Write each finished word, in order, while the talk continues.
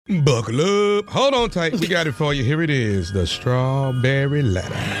Buckle up. Hold on tight. We got it for you. Here it is. The strawberry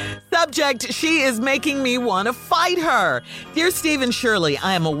letter. Subject, she is making me want to fight her. Dear Steve and Shirley,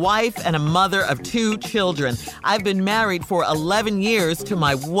 I am a wife and a mother of 2 children. I've been married for 11 years to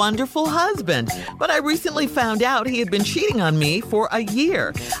my wonderful husband, but I recently found out he had been cheating on me for a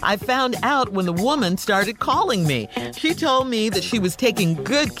year. I found out when the woman started calling me. She told me that she was taking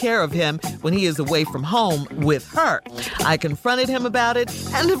good care of him when he is away from home with her. I confronted him about it,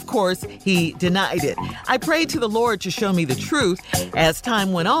 and of course, he denied it. I prayed to the Lord to show me the truth. As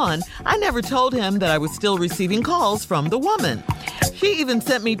time went on, I never told him that I was still receiving calls from the woman. She even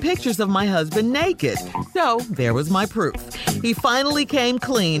sent me pictures of my husband naked. So there was my proof. He finally came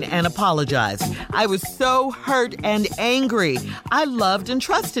clean and apologized. I was so hurt and angry. I loved and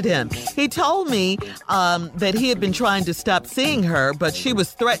trusted him. He told me that he had been trying to stop seeing her, but she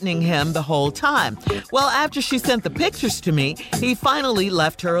was threatening him the whole time. Well, after she sent the pictures to me, he finally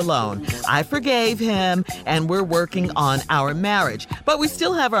left her alone. I forgave him, and we're working on our marriage. But we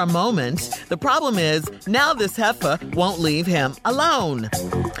still have our moments. The problem is, now this heifer won't leave him alone.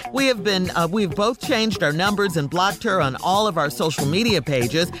 We've both changed our numbers and blocked her on all of our social media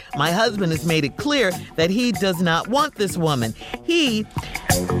pages. My husband has made it clear that he does not want this woman. He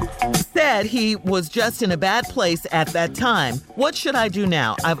said he was just in a bad place at that time. What should I do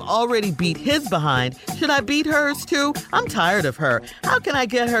now? I've already beat his behind. Should I beat hers too? I'm tired of her. How can I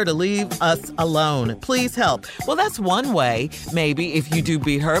get her to leave us alone? Please help. Well, that's one way, maybe, if you do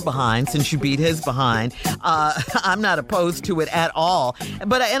beat her behind, since you beat his behind. I'm not opposed to it at all.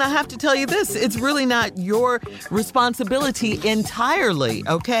 And I have to tell you this, it's really not your responsibility entirely,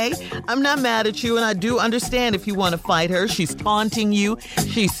 okay? I'm not mad at you, and I do understand if you want to fight her. She's taunting you.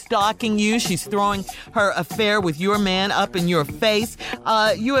 She's stalking you. She's throwing her affair with your man up in your face.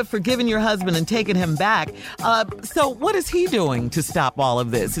 You have forgiven your husband and taken him back. So what is he doing to stop all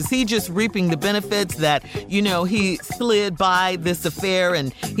of this? Is he just reaping the benefits that, he slid by this affair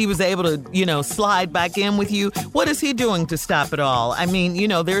and he was able to, slide back in with you? What is he doing to stop it all? I mean,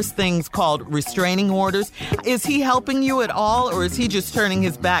 there's things called restraining orders. Is he helping you at all, or is he just turning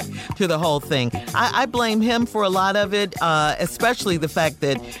his back to the whole thing? I blame him for a lot of it, especially the fact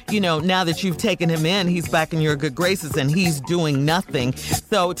that, now that you've taken him in, he's back in your good graces and he's doing nothing.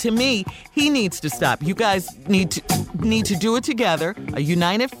 So to me, he needs to stop. You guys need to do it together, a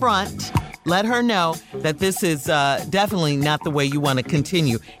united front. Let her know that this is definitely not the way you want to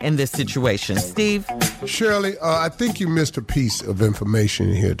continue in this situation. Steve? Shirley, I think you missed a piece of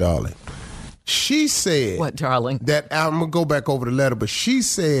information here, darling. She said... What, darling? That I'm going to go back over the letter, but she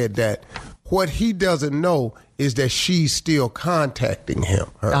said that what he doesn't know is that she's still contacting him.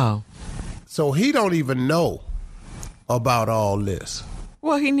 Her. Oh. So he don't even know about all this.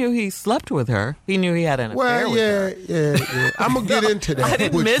 Well, he knew he slept with her. He knew he had an affair with her. Yeah. I'm going to get into that. I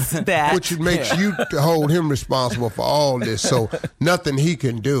didn't miss that. Which makes you to hold him responsible for all this. So nothing he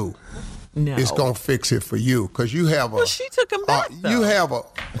can do is going to fix it for you. Because you have a... Well, she took him back, though. You have a...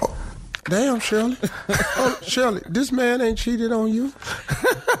 Damn, Shirley. Shirley, this man ain't cheated on you.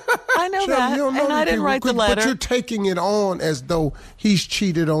 I know Shirley, that, and I didn't write the letter. But you're taking it on as though he's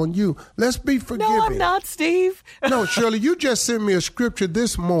cheated on you. Let's be forgiving. No, I'm not, Steve. No, Shirley, you just sent me a scripture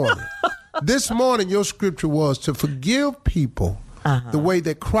this morning. This morning, your scripture was to forgive people the way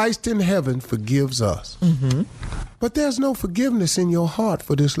that Christ in heaven forgives us. Mm-hmm. But there's no forgiveness in your heart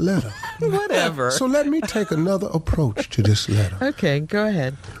for this letter. Whatever. So let me take another approach to this letter. Okay, go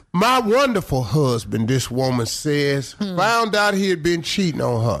ahead. My wonderful husband, this woman says, found out he had been cheating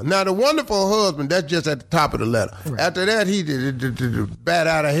on her. Now, the wonderful husband, that's just at the top of the letter. Right. After that, he did bat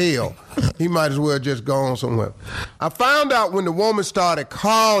out of hell. He might as well just go on somewhere. I found out when the woman started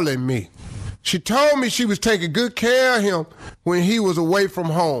calling me. She told me she was taking good care of him when he was away from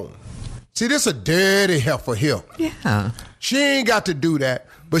home. See, this a dirty heifer here. Yeah. She ain't got to do that,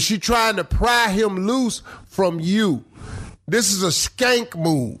 but she trying to pry him loose from you. This is a skank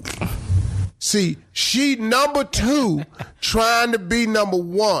move. See, she number 2 trying to be number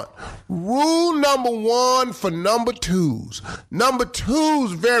 1. Rule number 1 for number 2s. Number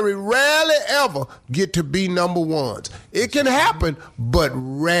 2s very rarely ever get to be number 1s. It can happen, but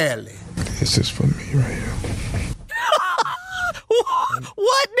rarely. This is for me right here.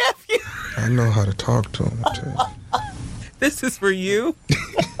 What, nephew? I know how to talk to him, too. This is for you?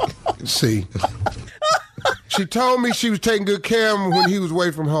 See, she told me she was taking good care of him when he was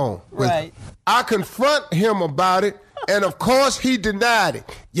away from home. Right. I confront him about it, and of course he denied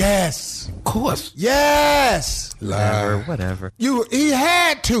it. Yes. Of course. Yes. Whatever. He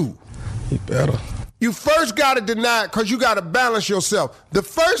had to. He better. You first got to deny it because you got to balance yourself. The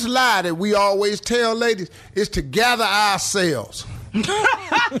first lie that we always tell ladies is to gather ourselves.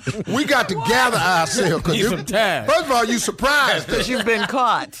 We got to gather ourselves. Need some time. First of all, you surprised her. Because you've been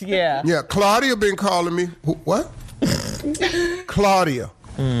caught. Yeah. Yeah, Claudia been calling me. What? Claudia.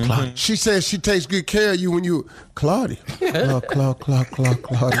 Mm-hmm. She says she takes good care of you when you... Claudia. Claudia. Claude.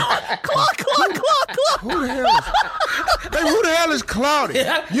 Who the hell is... Baby, who the hell is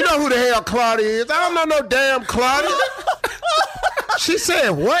Claudia? You know who the hell Claudia is. I don't know no damn Claudia. She said,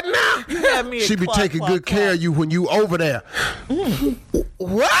 what now? She be taking good care of you when you over there.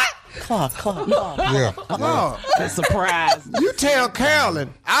 What? Claude. Yeah. That's a surprise. You tell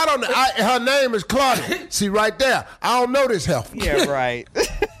Carolyn. I don't know. Her name is Claudia. See, right there. I don't know this heifer. Yeah, right.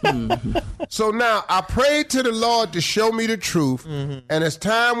 So now I prayed to the Lord to show me the truth. Mm-hmm. And as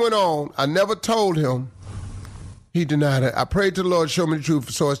time went on, I never told him. He denied it. I prayed to the Lord to show me the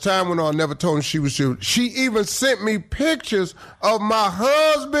truth. So as time went on, I never told him she was true. She even sent me pictures of my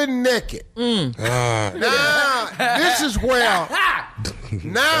husband naked. Now, this is where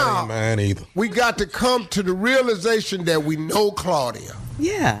now we got to come to the realization that we know Claudia.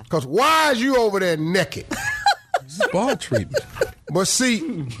 Yeah. Because why is you over there naked? Spa treatment. But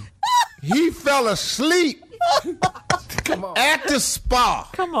see, he fell asleep. Come on. At the spa.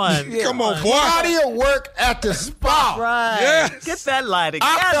 Come on. Yeah. Come on, boy. Claudia worked at the spa. Right. Yes. Get that lie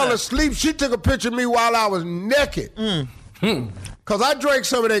together. I fell asleep. She took a picture of me while I was naked. Because I drank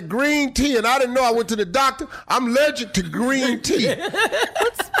some of that green tea, and I didn't know I went to the doctor. I'm allergic to green tea.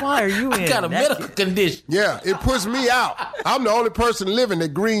 What spa are you in? I got a medical condition. Yeah, it puts me out. I'm the only person living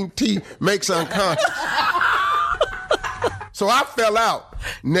that green tea makes unconscious. So I fell out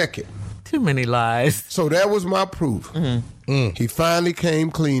naked. Too many lies. So that was my proof. He finally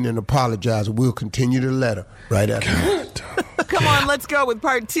came clean and apologized. We'll continue the letter right after that. Come on, let's go with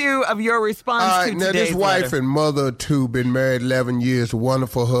part 2 of your response All right, to now today's this wife letter. and mother of 2, been married 11 years, a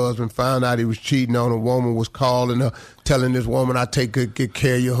wonderful husband, found out he was cheating on a woman, was calling her, telling this woman, I take good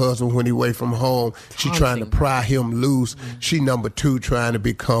care of your husband when he away from home. She trying to pry him loose. She number 2 trying to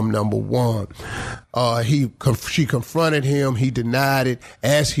become number 1. She confronted him. He denied it,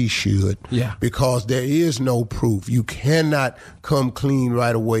 as he should. Yeah. Because there is no proof. You cannot come clean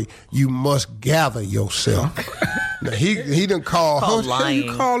right away. You must gather yourself. Now, he done called her. What are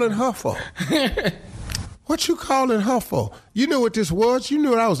you calling her for? What you calling her for? You knew what this was. You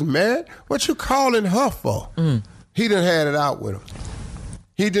knew I was mad. What you calling her for? He done had it out with him.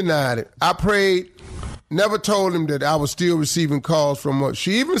 He denied it. I prayed, never told him that I was still receiving calls from her.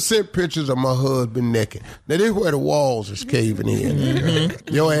 She even sent pictures of my husband naked. Now, this is where the walls is caving in.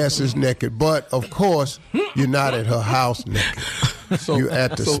 Your ass is naked. But, of course, you're not at her house naked. You're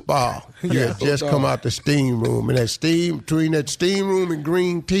at the spa. You had just come out the steam room. And between that steam room and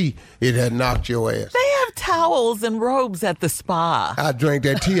green tea, it had knocked your ass. They have towels and robes at the spa. I drank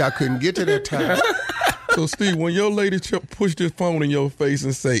that tea. I couldn't get to that time. So, Steve, when your lady push this phone in your face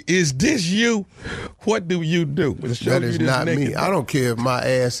and say, is this you? What do you do? That is not me. I don't care if my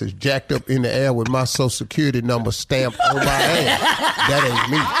ass is jacked up in the air with my Social Security number stamped on my ass. That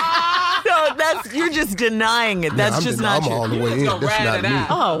ain't me. No, you're just denying it. That's just not you. I'm all the way in. That's not me.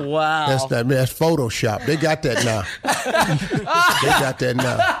 Oh, wow. That's not me. That's Photoshop. They got that now. They got that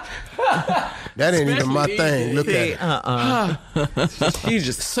now. That ain't even my thing. Look at it. She's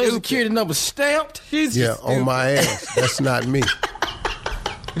just Social Security number stamped. Yeah, on my ass. That's not me.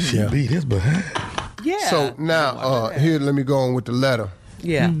 She beat his behind. Yeah. So now, here, let me go on with the letter.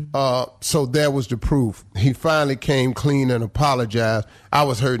 Yeah. So that was the proof. He finally came clean and apologized. I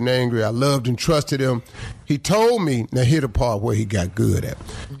was hurt and angry. I loved and trusted him. He told me, now here the part where he got good at.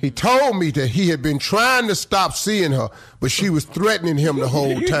 He told me that he had been trying to stop seeing her, but she was threatening him the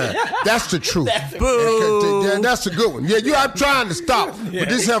whole time. That's the truth. That's a good one. Yeah, I'm trying to stop. But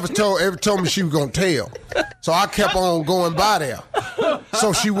this ever told me she was going to tell. So I kept on going by there.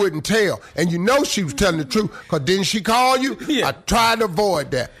 So she wouldn't tell. And you know she was telling the truth, because didn't she call you? Yeah. I tried to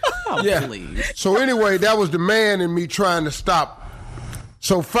avoid that. Oh, yeah. Please. So anyway, that was the man in me trying to stop.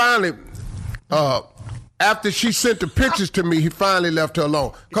 So finally, after she sent the pictures to me, he finally left her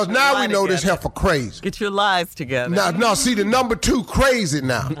alone. Because now we know this heifer crazy. Get your lies together. Now, see, the number 2 crazy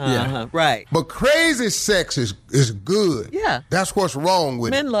now. Yeah. Right. But crazy sex is good. Yeah. That's what's wrong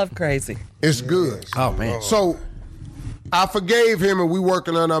with it. Men love crazy. It's good. Oh, man. So I forgave him and we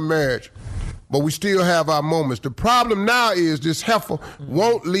working on our marriage. But we still have our moments. The problem now is this heifer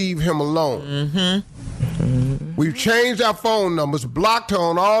won't leave him alone. We've changed our phone numbers, blocked her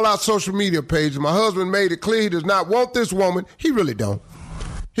on all our social media pages. My husband made it clear he does not want this woman. He really don't.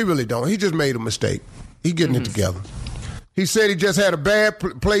 He just made a mistake. He getting it together. He said he just had a bad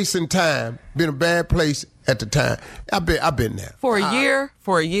place in time. Been a bad place at the time. I've been there. For a year?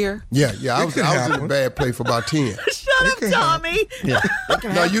 For a year? Yeah. I was in a happen. bad place for about 10. Shut up, Tommy. No,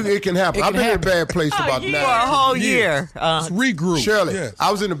 it can happen. I've been in a bad place for about 9. For a whole year. Regroup. Shirley, Yes.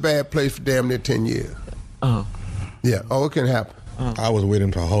 I was in a bad place for damn near 10 years. Oh. Yeah. Oh, it can happen. I was with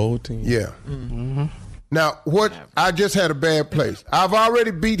him for a whole team. Yeah. Mm-hmm. Now, I just had a bad place. I've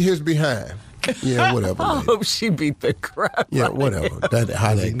already beat his behind. Yeah, whatever. I lady. hope she beat the crap. Yeah, whatever. That's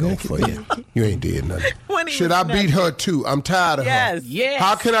how they go for you. You ain't did nothing. When he Should was I beat her too? I'm tired of her. Yes.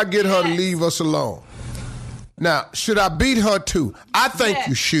 How can I get her to leave us alone? Now, should I beat her too? I think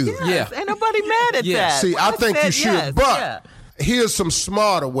you should. Yes. Ain't nobody mad at that. See, I When think said you should. yes, But yeah. here's some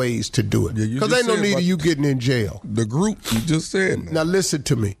smarter ways to do it. Yeah, you Because just ain't no said need of about- you getting in jail. The group, you just said. that. Now, listen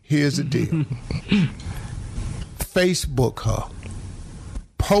to me. Here's the deal. Facebook her.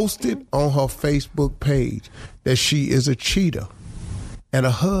 Post it on her Facebook page that she is a cheater and a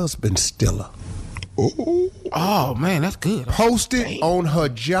husband stiller. Oh man, that's good. Post it on her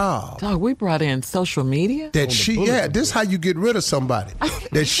job. Dog, we brought in social media. That this is how you get rid of somebody.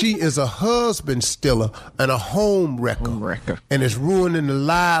 That she is a husband stiller and a home wrecker. And is ruining the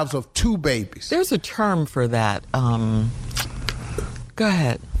lives of 2 babies. There's a term for that. Go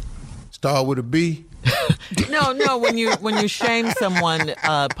ahead. Start with a B. No. When you shame someone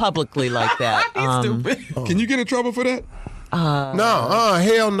publicly like that. Can you get in trouble for that? No,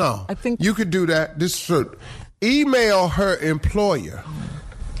 hell no. I think- you could do that. This should email her employer.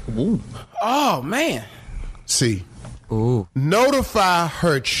 Oh man, See, Ooh. notify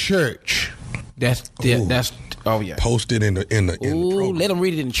her church. that's oh yeah. Post it in the Ooh, program. let them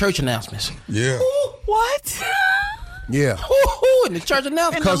read it in church announcements. Yeah. What? Yeah, Ooh, in the church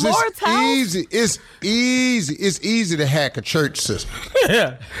announcements. In the because Lord's house? it's easy. It's easy to hack a church system.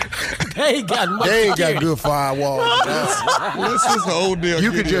 They ain't got much. They ain't got good firewalls. This is the old deal.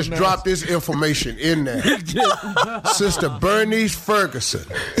 You could just drop this information in there. Sister Bernice Ferguson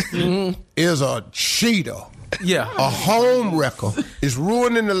is a cheater. Yeah. A home wrecker is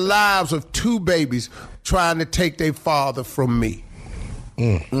ruining the lives of 2 babies trying to take their father from me.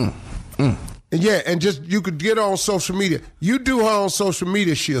 And yeah, and just you could get her on social media. You do her on social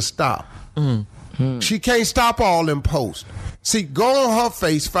media, she'll stop. She can't stop all them posts. See, go on her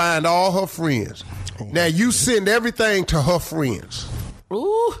face, find all her friends. Now you send everything to her friends.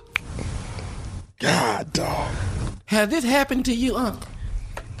 Ooh. God, dog. Has this happened to you, Unc?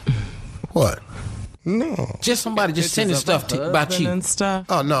 What? No. Just somebody just sending stuff about you. And stuff.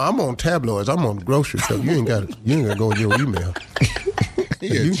 Oh no, I'm on tabloids. I'm on the grocery store. You ain't got to go in your email. You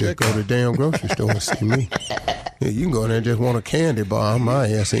can just go to the damn grocery store and see me. Yeah, you can go in there and just want a candy bar. I'm my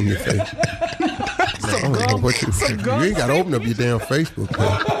ass in your face. I don't know what you ain't got to open up your damn Facebook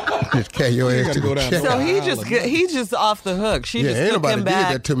page. Just carry your ass gotta to go the down check. So he's just off the hook. She Yeah, just ain't took nobody him did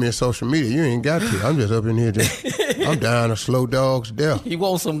back. that to me on social media. You ain't got to. I'm just up in here I'm dying a slow dog's death. You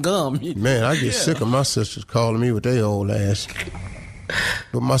want some gum? Man, I get sick of my sisters calling me with their old ass.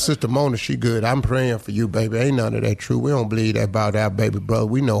 But my sister Mona, she good. I'm praying for you, baby. Ain't none of that true. We don't believe that about our baby brother.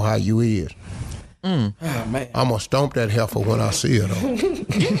 We know how you is. Oh man. I'm going to stomp that heifer when I see her, though.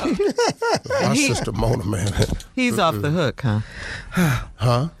 My sister Mona, man. He's off the hook, huh?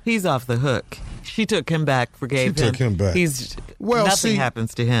 Huh? He's off the hook. She took him back, forgave She took him back. Well, nothing see-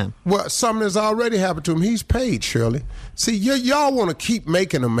 happens to him. Well, something has already happened to him. He's paid, Shirley. See, y'all want to keep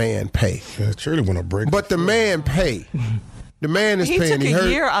making a man pay. Yeah, Shirley want to break. But the man pay. The man is He paying. took He a hurt.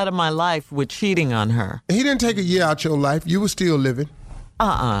 year out of my life with cheating on her. He didn't take a year out your life. You were still living.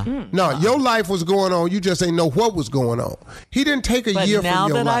 No, your life was going on. You just ain't know what was going on. He didn't take a But year now from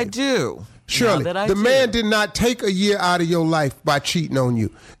your that life. I do. Shirley, now that I the do. man did not take a year out of your life by cheating on you.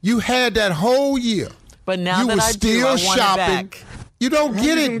 You had that whole year. But now you that was I do, still I want it shopping. back. You don't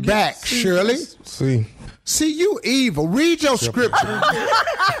get it back, Shirley. See. See, you evil. Read your scripture.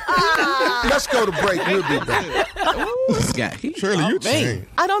 Let's go to break. We'll be back. This guy. Shirley, you changed.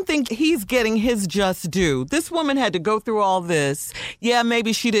 I don't think he's getting his just due. This woman had to go through all this. Yeah,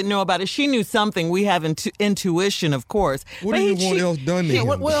 maybe she didn't know about it. She knew something. We have intuition, of course. What But do you want else done to him?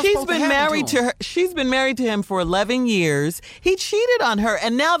 what else She's supposed to been happen married to to him? her. She's been married to him for 11 years. He cheated on her,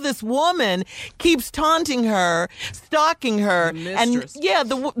 and now this woman keeps taunting her, stalking her, and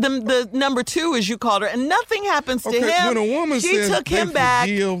the number 2, as you called her, and nothing happens to Okay, him. when a woman she says took they him back.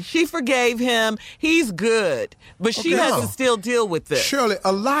 forgive- She forgave him. He's good, but she Okay. has No. to still deal with this. Shirley,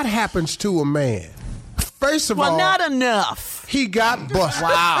 a lot happens to a man First of Well, all, not enough. he got busted.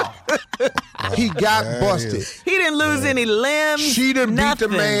 Wow. He got busted. He didn't lose any limbs. She done beat the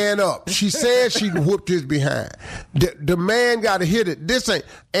nothing. man up. She said she whooped his behind. The man got to hit it. This ain't.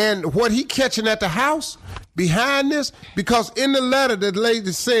 And what he catching at the house behind this, because in the letter the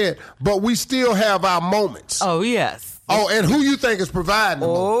lady said, but we still have our moments. Oh, yes. Oh, and who you think is providing them?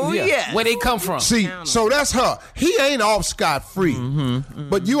 Oh, yes. Where they come from? See, so that's her. He ain't off scot-free.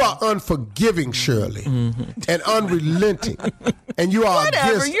 But you are unforgiving, Shirley, and unrelenting. And you are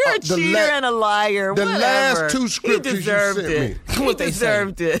Whatever. against, You're a the cheater and a liar. the Whatever. last two scriptures He you deserved sent it. me. He What they say?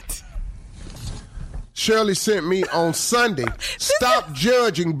 deserved it. Shirley sent me on Sunday. Stop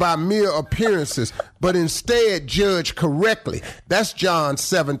judging by mere appearances, but instead judge correctly. That's John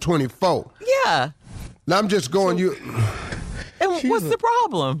 7:24. Yeah. Now I'm just going And what's the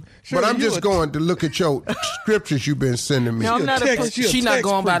problem? but I'm just going to look at your scriptures you've been sending me. No, I'm not a She not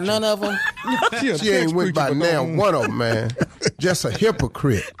going by none of them. She ain't went by now one of them, man. Just a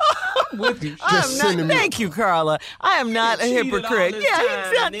hypocrite. I'm not. Thank you, Carla. I am not a hypocrite.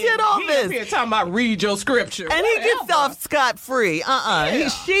 Yeah, he did all this. Talking about read your scripture. And he gets off scot-free.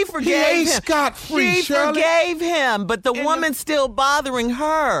 She forgave He ain't him. scot-free, She Shirley. forgave him, but the woman's still bothering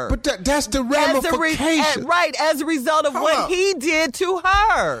her. But that's the as ramification. as a result of Hold what up. he did to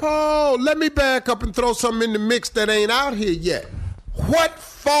her. Oh, let me back up and throw something in the mix that ain't out here yet. What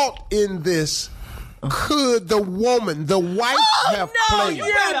fault in this could the woman, the wife, have played? You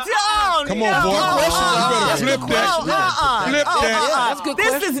don't. Come on, boy. You better flip that. Flip that. That's a good This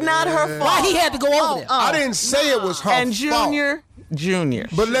question. is not her fault. Why he had to go over there? I didn't say it was her And fault. Junior.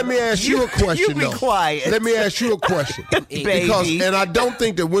 But let me ask you a question, You be though. quiet. Let me ask you a question. Baby. And I don't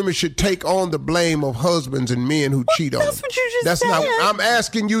think that women should take on the blame of husbands and men who cheat on them. That's what you just That's not. said. I'm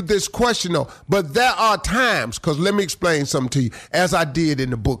asking you this question, though. But there are times, because let me explain something to you, as I did in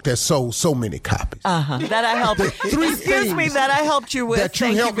the book that sold so many copies. That I helped. Three Excuse me, things that I helped you with. that you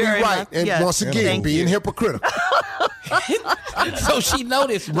Thank helped me very write, much. and Yes. once again, Thank being you. hypocritical. So she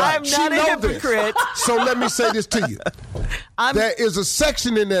noticed. Right. I'm She not a know this. hypocrite. So let me say this to you. There is a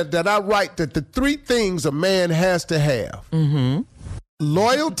section in there that I write that the three things a man has to have.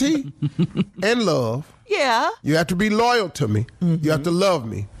 Loyalty and love. Yeah. You have to be loyal to me. You have to love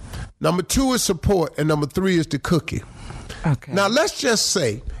me. Number 2 is support, and number 3 is the cookie. Okay. Now, let's just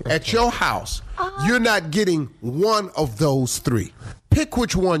say at your house, you're not getting one of those 3. Pick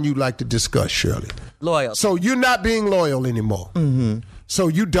which one you'd like to discuss, Shirley. Loyal. So you're not being loyal anymore. So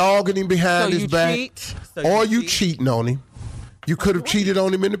you dogging him behind So his you back. cheat. So Or you you cheating on him. You could have cheated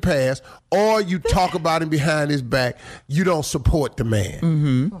on him in the past. Or you talk about him behind his back. You don't support the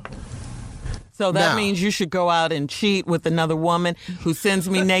man. So that Now- means you should go out and cheat with another woman who sends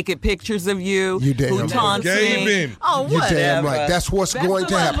me naked pictures of you, You damn who right. taunts Gave me. in. Oh, You're whatever. damn right. That's what's going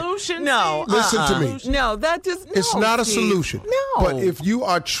to happen. No, Listen to me. No, that just no, It's not a Steve. solution. No, But if you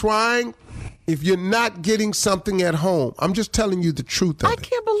are trying, if you're not getting something at home, I'm just telling you the truth of I it.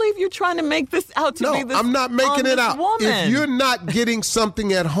 can't believe you're trying to make this out to No, be this. I'm not on making it this out. Woman. If you're not getting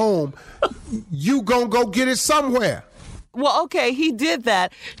something at home, you gonna go get it somewhere. Well, okay, he did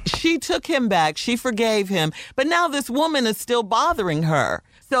that. She took him back. She forgave him. But now this woman is still bothering her.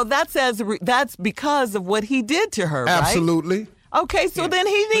 So that's because of what he did to her, right? Absolutely. Okay, so then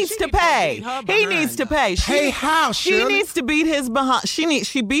he needs to pay. He needs to pay. Pay how, She Shirley? needs to beat his behind. She beat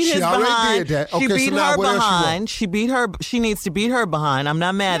She his already behind. did that. She Okay, so beat now her what else you want? behind. She beat her. She needs to beat her behind. I'm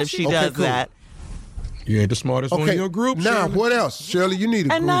not mad if she Okay, does cool. that. You ain't the smartest one Okay. in your group. Now, Shirley. what else? Shirley, you need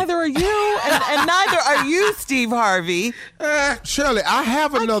a And group. neither are you. And neither are you, Steve Harvey. Shirley, I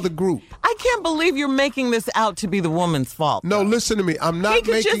have another group. I can't believe you're making this out to be the woman's fault. No, listen to me. I'm He not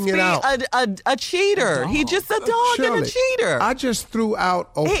could just making be it out. a cheater. He just a dog Shirley, and a cheater. I just threw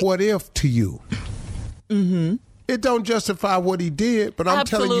out a what if to you. It don't justify what he did, but I'm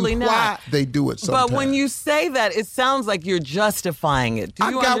telling Absolutely you not. why they do it sometimes. But when you say that, it sounds like you're justifying it. Do I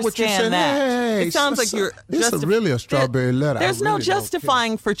you got what you understand said. that? Hey, it sounds like you're. This is really a strawberry letter. I There's no really don't care.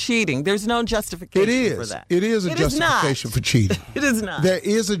 justifying for cheating. There's no justification It for is. that. It is a It justification not. for cheating. It is not. There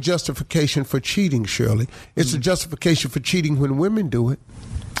is a justification for cheating, Shirley. It's a justification for cheating when women do it.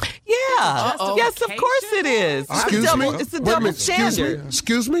 Yeah. Yes, of course it is. Excuse it's a me? double, It's a Wait double minute, excuse standard. me?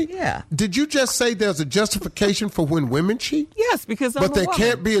 Excuse me? Yeah. Did you just say there's a justification for when women cheat? Yes, because I'm But a there woman.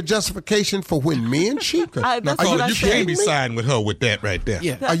 can't be a justification for when men cheat? That's Are what you I you said. can't be kidding me? siding with her with that right there.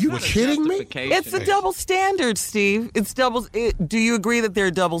 Yeah. Are you kidding me? It's a double standard, Steve. It's double. Do you agree that there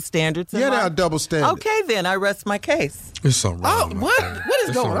are double standards? in Yeah, there life? are double standards. Okay, then I rest my case. There's something wrong. with my what? friend. What is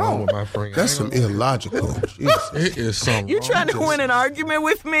There's going something wrong on? with my friend. That's some illogical. Jeez. It is something. You're wrong. trying to win an argument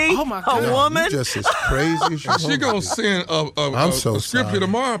with me? Oh, my God. A woman? You just as crazy as you She gonna send I'm so a scripture sorry.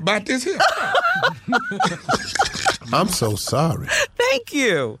 tomorrow about this here. I'm so sorry. Thank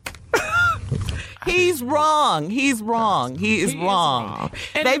you. He's wrong. He's wrong. He is wrong.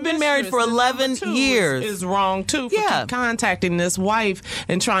 And They've the been married for mistress, 11 number two, years. Is wrong too for Yeah. keep contacting this wife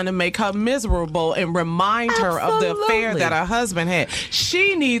and trying to make her miserable and remind her of the affair Absolutely. that her husband had.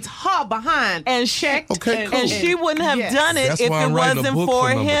 She needs her behind And checked. Okay, cool. And she wouldn't have Yes. done it That's if why it I'm writing a wasn't book for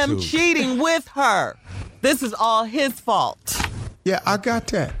for number him 2. cheating with her. This is all his fault. Yeah, I got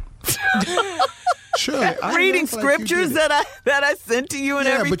that. Shirley, I Reading act like you scriptures did it. that I sent to you and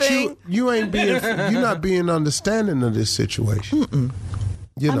Yeah, everything. but you ain't being you're not being understanding of this situation.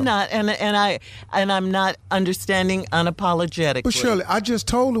 You know. I'm not, and I'm not understanding unapologetically. But Shirley, I just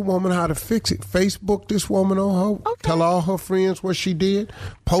told the woman how to fix it. Facebook this woman on her. Okay. Tell all her friends what she did.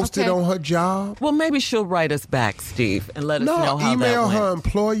 Post it Okay. on her job. Well, maybe she'll write us back, Steve, and let us know how email that her went.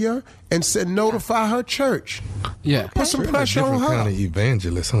 employer and notify her church. Yeah. Put some pressure on Different her. kind of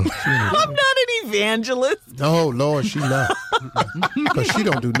evangelist, huh? I'm not an evangelist. Oh Lord, she not. Because she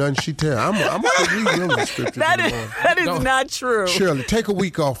don't do nothing she tell. I'm gonna read them the scriptures. That in is the morning. that is not true. Shirley, take a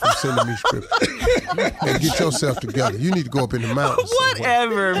week off from sending me scriptures and get yourself together. You need to go up in the mountains. somewhere.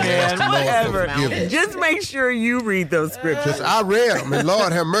 Whatever, man. the Lord for Whatever. forgiveness. Just make sure you read those scriptures. I read them, and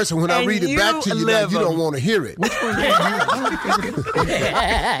Lord have mercy, when I And read it back to you you, now, live you don't 'em. want to hear it.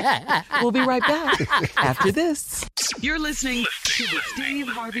 We'll be right back after this. You're listening to the Steve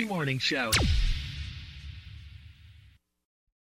Harvey Morning Show.